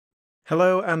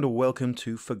Hello and welcome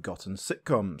to Forgotten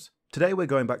Sitcoms. Today we're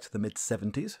going back to the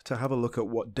mid-70s to have a look at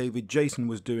what David Jason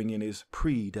was doing in his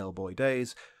pre-Del Boy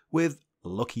days with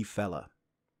Lucky Fella.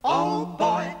 Oh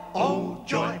boy, oh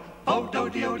joy, oh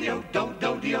do-de-o-de-o,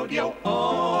 do-do-de-o-de-o.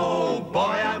 Oh boy,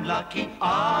 I'm lucky,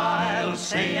 I'll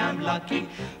say I'm lucky.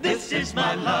 This is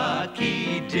my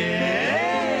lucky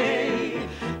day.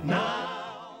 Now...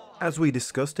 As we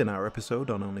discussed in our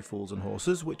episode on Only Fools and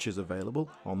Horses, which is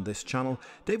available on this channel,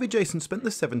 David Jason spent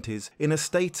the 70s in a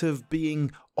state of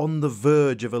being on the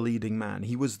verge of a leading man.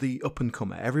 He was the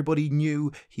up-and-comer. Everybody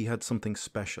knew he had something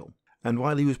special. And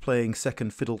while he was playing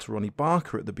second fiddle to Ronnie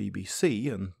Barker at the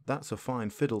BBC, and that's a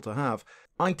fine fiddle to have,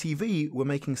 ITV were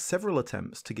making several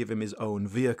attempts to give him his own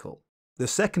vehicle. The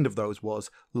second of those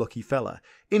was Lucky Fella,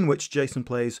 in which Jason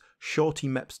plays Shorty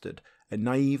Mepstead, a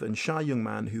naive and shy young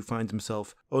man who finds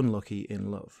himself unlucky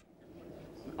in love.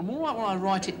 I'm all right when I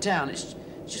write it down. It's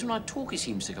just when I talk it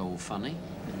seems to go all funny.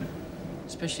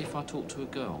 Especially if I talk to a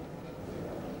girl.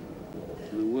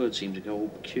 The words seem to go all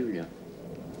peculiar.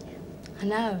 I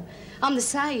know. I'm the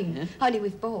same, yeah? Only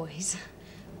with boys.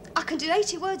 I can do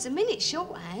 80 words a minute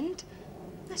shorthand.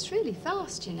 That's really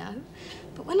fast, you know.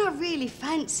 But when I really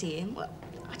fancy him, well,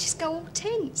 I just go all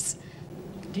tense.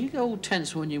 Do you go all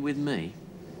tense when you're with me?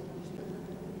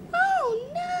 Oh,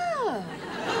 no.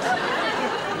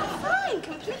 I'm fine,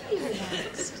 completely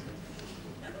relaxed.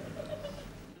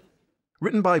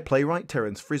 Written by playwright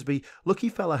Terence Frisbee, Lucky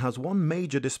Fella has one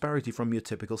major disparity from your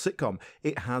typical sitcom.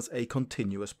 It has a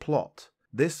continuous plot.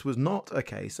 This was not a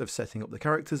case of setting up the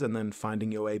characters and then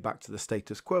finding your way back to the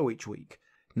status quo each week.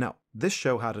 No, this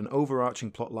show had an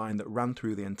overarching plot line that ran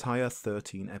through the entire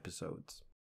 13 episodes.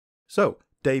 So,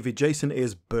 David Jason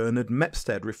is Bernard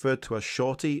Mepstead, referred to as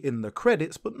Shorty in the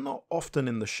credits, but not often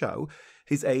in the show.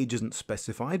 His age isn't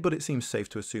specified, but it seems safe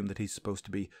to assume that he's supposed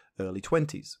to be early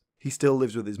 20s. He still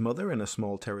lives with his mother in a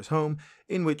small terrace home,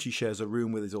 in which he shares a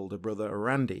room with his older brother,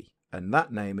 Randy. And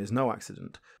that name is no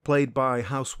accident. Played by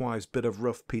Housewives' bit of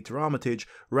rough Peter Armitage,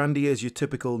 Randy is your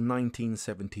typical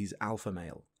 1970s alpha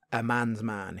male. A man's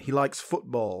man. He likes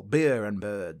football, beer and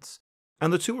birds.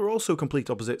 And the two are also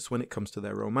complete opposites when it comes to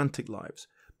their romantic lives.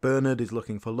 Bernard is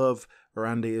looking for love,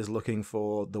 Randy is looking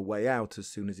for the way out as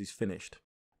soon as he's finished.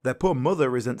 Their poor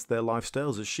mother resents their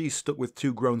lifestyles as she's stuck with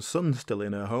two grown sons still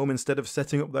in her home instead of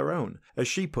setting up their own. As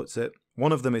she puts it,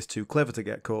 one of them is too clever to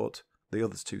get caught, the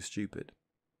other's too stupid.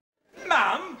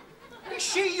 Mum? Is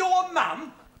she your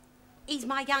mum? He's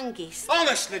my youngest.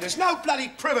 Honestly, there's no bloody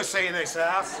privacy in this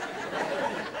house.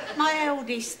 My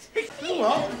eldest.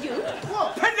 What? You?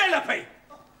 What? Penelope!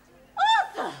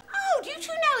 Arthur! Oh, do you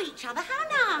two know each other?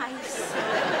 How nice.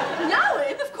 Know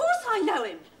him? Of course I know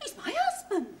him. He's my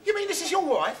husband. You mean this is your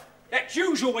wife? That's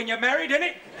usual when you're married, isn't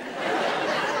it?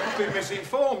 You've been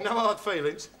misinformed, no hard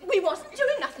feelings. We wasn't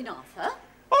doing nothing, Arthur.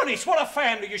 Honest, what a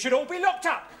family, you should all be locked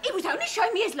up. He was only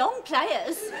showing me his long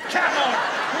players. Come on,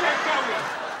 we're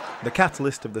going. The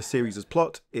catalyst of the series'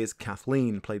 plot is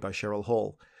Kathleen, played by Cheryl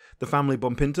Hall. The family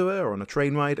bump into her on a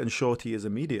train ride and Shorty is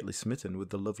immediately smitten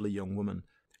with the lovely young woman.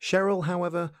 Cheryl,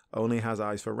 however, only has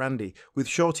eyes for Randy, with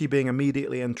Shorty being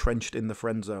immediately entrenched in the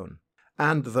friend zone.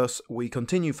 And thus, we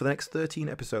continue for the next 13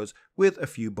 episodes with a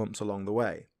few bumps along the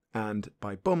way. And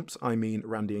by bumps, I mean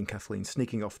Randy and Kathleen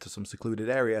sneaking off to some secluded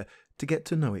area to get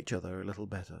to know each other a little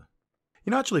better.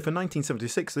 You know, actually, for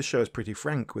 1976, this show is pretty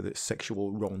frank with its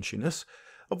sexual raunchiness.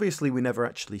 Obviously, we never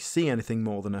actually see anything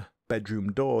more than a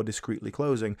bedroom door discreetly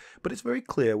closing, but it's very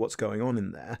clear what's going on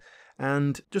in there.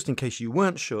 And just in case you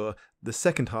weren't sure, the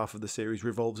second half of the series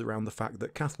revolves around the fact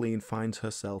that Kathleen finds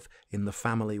herself in the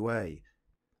family way.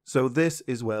 So this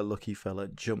is where Lucky Fella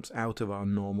jumps out of our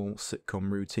normal sitcom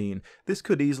routine. This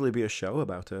could easily be a show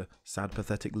about a sad,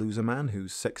 pathetic loser man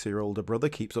whose sexier older brother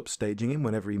keeps upstaging him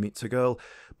whenever he meets a girl,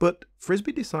 but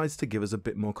Frisbee decides to give us a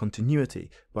bit more continuity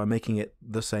by making it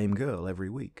the same girl every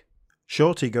week.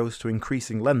 Shorty goes to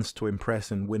increasing lengths to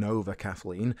impress and win over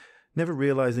Kathleen, never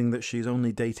realising that she's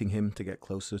only dating him to get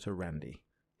closer to Randy.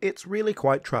 It's really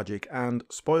quite tragic, and,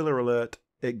 spoiler alert,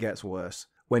 it gets worse.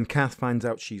 When Kath finds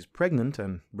out she's pregnant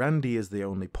and Randy is the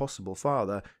only possible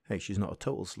father, hey, she's not a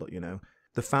total slut, you know,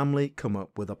 the family come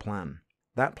up with a plan.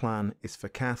 That plan is for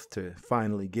Kath to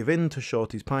finally give in to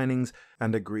Shorty's pinings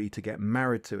and agree to get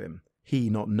married to him, he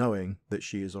not knowing that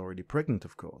she is already pregnant,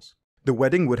 of course. The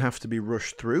wedding would have to be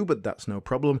rushed through, but that's no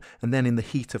problem, and then in the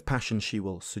heat of passion she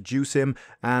will seduce him,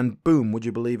 and boom, would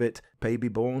you believe it, baby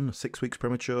born, 6 weeks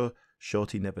premature,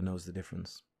 Shorty never knows the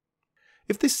difference.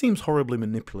 If this seems horribly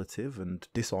manipulative and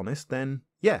dishonest, then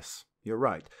yes, you're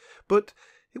right. But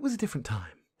it was a different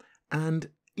time.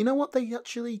 And you know what? They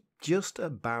actually just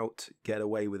about get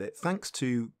away with it, thanks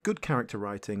to good character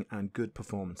writing and good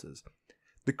performances.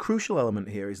 The crucial element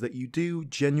here is that you do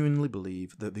genuinely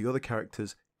believe that the other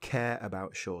characters care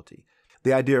about Shorty.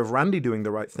 The idea of Randy doing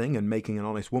the right thing and making an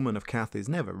honest woman of Kath is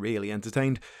never really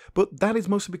entertained, but that is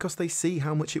mostly because they see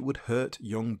how much it would hurt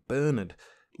young Bernard.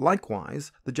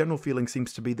 Likewise, the general feeling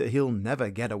seems to be that he'll never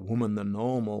get a woman the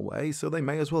normal way, so they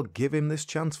may as well give him this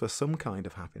chance for some kind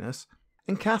of happiness.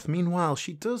 And Kath, meanwhile,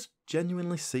 she does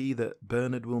genuinely see that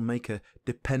Bernard will make a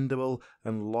dependable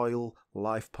and loyal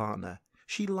life partner.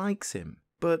 She likes him,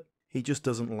 but he just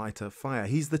doesn't light her fire.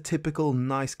 He's the typical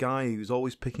nice guy who's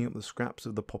always picking up the scraps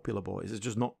of the popular boys. It's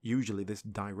just not usually this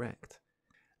direct.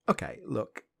 Okay,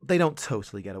 look, they don't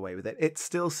totally get away with it. It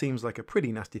still seems like a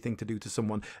pretty nasty thing to do to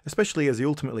someone, especially as he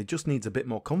ultimately just needs a bit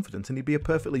more confidence and he'd be a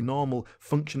perfectly normal,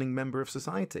 functioning member of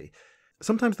society.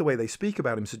 Sometimes the way they speak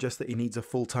about him suggests that he needs a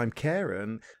full-time carer,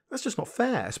 and that's just not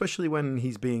fair, especially when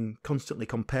he's being constantly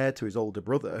compared to his older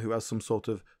brother, who has some sort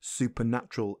of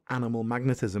supernatural animal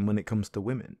magnetism when it comes to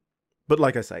women. But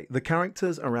like I say, the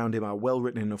characters around him are well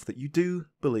written enough that you do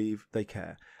believe they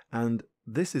care, and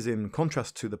this is in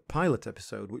contrast to the pilot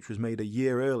episode, which was made a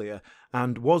year earlier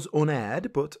and was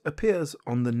unaired but appears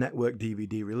on the network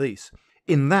DVD release.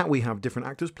 In that we have different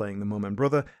actors playing the mum and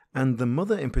brother, and the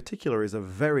mother in particular is a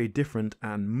very different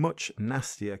and much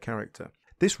nastier character.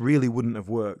 This really wouldn't have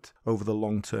worked over the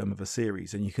long term of a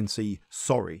series, and you can see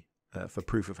Sorry for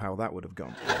proof of how that would have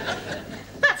gone.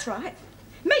 That's right.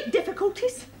 Meet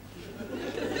difficulties.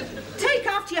 Take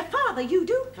after your father, you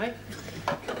do. Hey?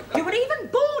 You were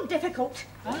even born difficult.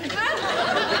 Bear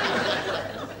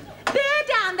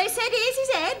down, they said, here's his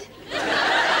head.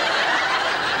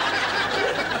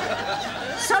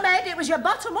 Some head, it was your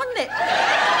bottom, wasn't it?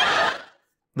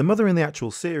 The mother in the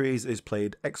actual series is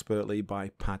played expertly by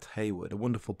Pat Hayward, a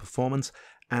wonderful performance,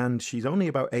 and she's only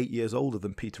about 8 years older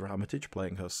than Peter Armitage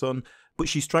playing her son, but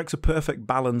she strikes a perfect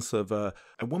balance of a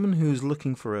woman who's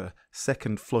looking for a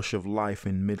second flush of life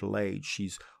in middle age.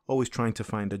 She's always trying to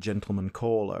find a gentleman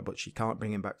caller, but she can't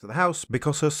bring him back to the house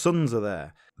because her sons are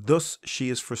there. Thus, she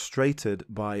is frustrated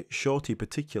by Shorty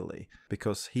particularly,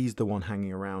 because he's the one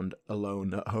hanging around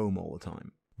alone at home all the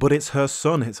time. But it's her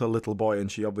son, it's her little boy,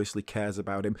 and she obviously cares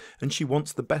about him, and she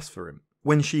wants the best for him.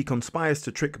 When she conspires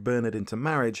to trick Bernard into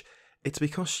marriage, it's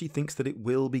because she thinks that it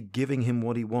will be giving him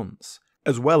what he wants,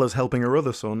 as well as helping her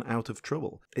other son out of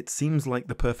trouble. It seems like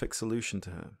the perfect solution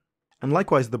to her. And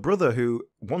likewise, the brother who,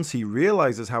 once he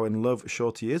realises how in love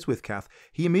Shorty is with Kath,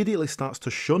 he immediately starts to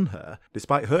shun her,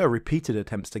 despite her repeated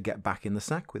attempts to get back in the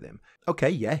sack with him. Okay,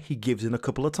 yeah, he gives in a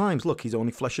couple of times. Look, he's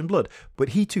only flesh and blood. But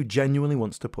he too genuinely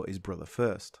wants to put his brother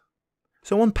first.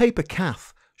 So on paper,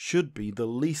 Kath should be the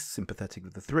least sympathetic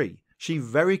of the three. She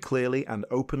very clearly and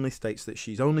openly states that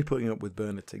she's only putting up with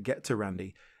Bernard to get to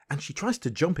Randy, and she tries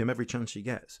to jump him every chance she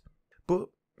gets. But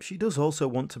she does also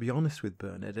want to be honest with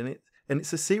Bernard, and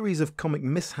it's a series of comic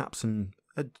mishaps and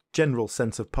a general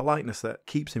sense of politeness that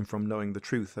keeps him from knowing the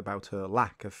truth about her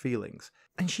lack of feelings.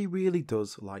 And she really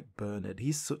does like Bernard.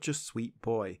 He's such a sweet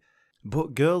boy.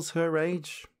 But girls her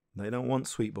age, they don't want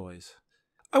sweet boys.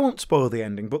 I won't spoil the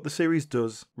ending, but the series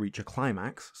does reach a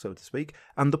climax, so to speak,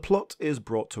 and the plot is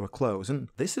brought to a close. And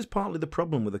this is partly the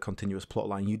problem with a continuous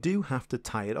plotline. You do have to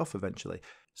tie it off eventually.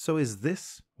 So is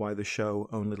this why the show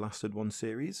only lasted one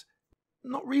series?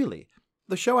 Not really.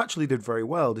 The show actually did very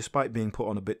well, despite being put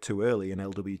on a bit too early in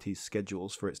LWT's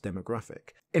schedules for its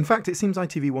demographic. In fact, it seems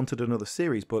ITV wanted another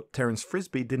series, but Terence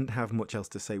Frisbee didn't have much else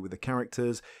to say with the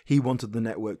characters. He wanted the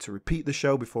network to repeat the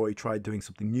show before he tried doing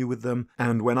something new with them,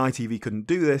 and when ITV couldn't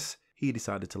do this, he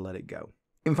decided to let it go.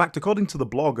 In fact, according to the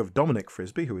blog of Dominic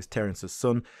Frisbee, who is Terence's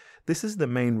son, this is the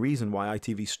main reason why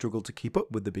ITV struggled to keep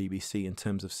up with the BBC in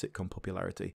terms of sitcom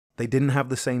popularity. They didn't have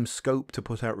the same scope to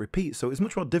put out repeats, so it was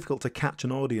much more difficult to catch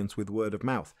an audience with word of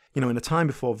mouth. You know, in a time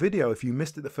before video, if you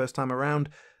missed it the first time around,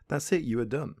 that's it, you were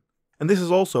done. And this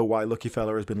is also why Lucky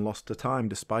Fella has been lost to time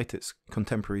despite its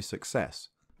contemporary success.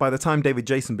 By the time David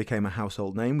Jason became a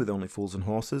household name with Only Fools and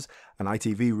Horses, and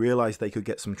ITV realised they could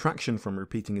get some traction from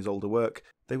repeating his older work,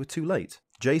 they were too late.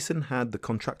 Jason had the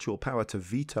contractual power to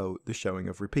veto the showing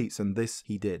of repeats, and this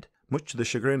he did, much to the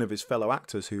chagrin of his fellow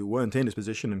actors who weren't in his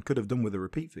position and could have done with the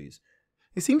repeat fees.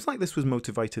 It seems like this was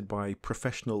motivated by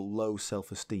professional low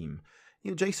self-esteem.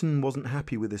 You know, Jason wasn't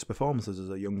happy with his performances as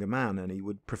a younger man, and he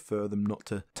would prefer them not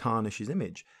to tarnish his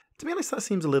image. To be honest, that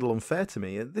seems a little unfair to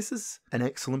me. This is an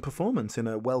excellent performance in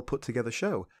a well-put-together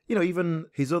show. You know, even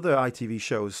his other ITV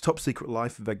shows, Top Secret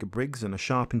Life of Edgar Briggs and A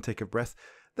Sharp Intake of Breath,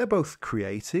 they're both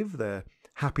creative, they're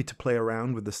happy to play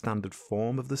around with the standard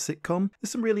form of the sitcom. There's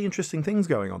some really interesting things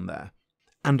going on there.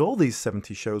 And all these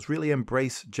 70s shows really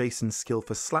embrace Jason's skill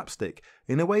for slapstick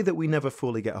in a way that we never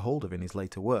fully get a hold of in his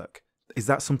later work. Is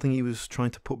that something he was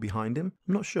trying to put behind him?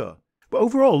 I'm not sure. But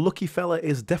overall, Lucky Fella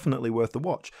is definitely worth the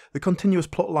watch. The continuous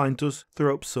plotline does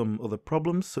throw up some other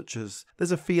problems, such as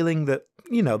there's a feeling that,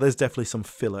 there's definitely some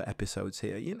filler episodes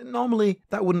here. Normally,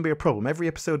 that wouldn't be a problem. Every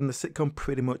episode in the sitcom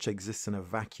pretty much exists in a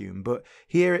vacuum, but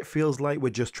here it feels like we're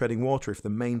just treading water if the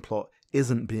main plot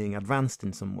isn't being advanced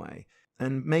in some way.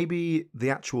 And maybe the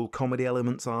actual comedy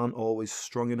elements aren't always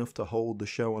strong enough to hold the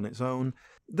show on its own.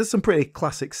 There's some pretty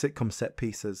classic sitcom set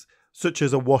pieces, such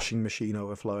as a washing machine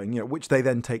overflowing, which they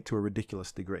then take to a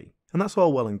ridiculous degree. And that's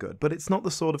all well and good, but it's not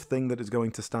the sort of thing that is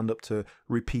going to stand up to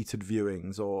repeated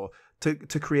viewings or to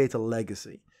create a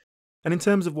legacy. And in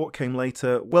terms of what came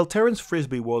later, well, Terence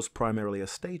Frisbee was primarily a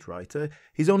stage writer.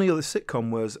 His only other sitcom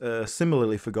was a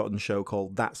similarly forgotten show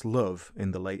called That's Love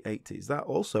in the late 80s. That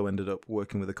also ended up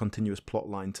working with a continuous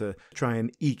plotline to try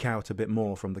and eke out a bit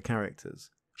more from the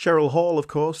characters. Cheryl Hall, of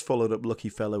course, followed up Lucky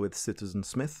Fella with Citizen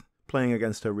Smith, playing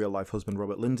against her real-life husband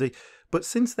Robert Lindsay, but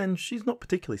since then she's not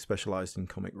particularly specialised in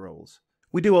comic roles.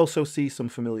 We do also see some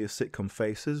familiar sitcom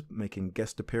faces making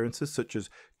guest appearances, such as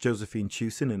Josephine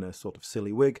Tewson in a sort of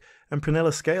silly wig, and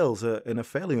Prunella Scales in a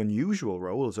fairly unusual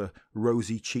role as a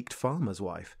rosy-cheeked farmer's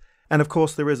wife. And of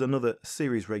course there is another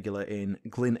series regular in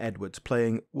Glyn Edwards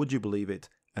playing, would you believe it,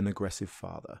 an aggressive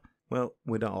father. Well,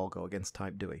 we don't all go against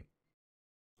type, do we?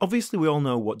 Obviously, we all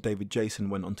know what David Jason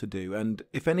went on to do, and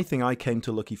if anything, I came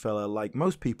to Lucky Fella, like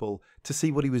most people, to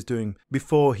see what he was doing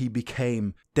before he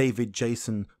became David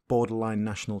Jason, borderline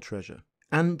national treasure.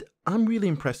 And I'm really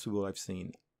impressed with what I've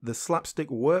seen. The slapstick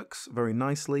works very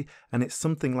nicely, and it's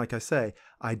something, like I say,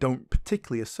 I don't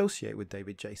particularly associate with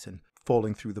David Jason,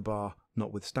 falling through the bar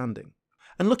notwithstanding.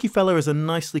 And Lucky Fella is a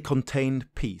nicely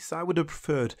contained piece. I would have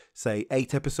preferred, say,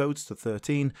 8 episodes to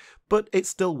 13, but it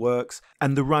still works,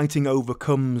 and the writing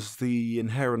overcomes the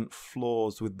inherent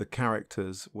flaws with the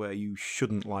characters where you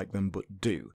shouldn't like them but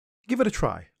do. Give it a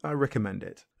try. I recommend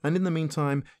it. And in the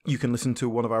meantime, you can listen to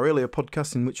one of our earlier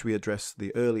podcasts in which we address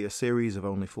the earlier series of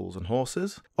Only Fools and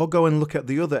Horses, or go and look at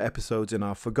the other episodes in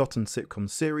our Forgotten Sitcom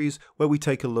series where we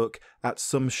take a look at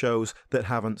some shows that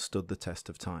haven't stood the test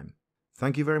of time.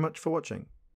 Thank you very much for watching.